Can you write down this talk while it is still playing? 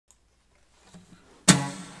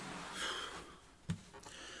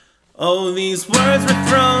Oh, these words were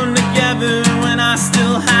thrown together when I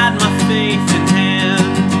still had my faith in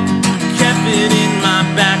hand. Kept it in my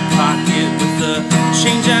back pocket with the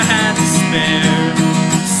change I had to spare.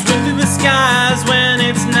 Swim through the skies when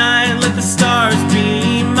it's night, let the stars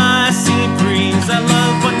be my sea breeze. I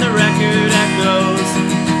love when the record echoes,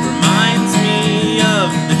 reminds me of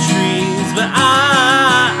the trees. But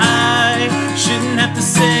I shouldn't have to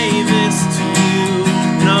say this to you.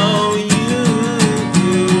 No, you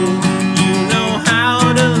know how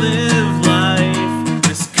to live life.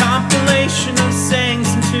 This compilation of sayings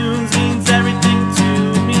and tunes means everything to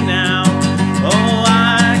me now. Oh,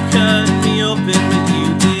 I cut me open with you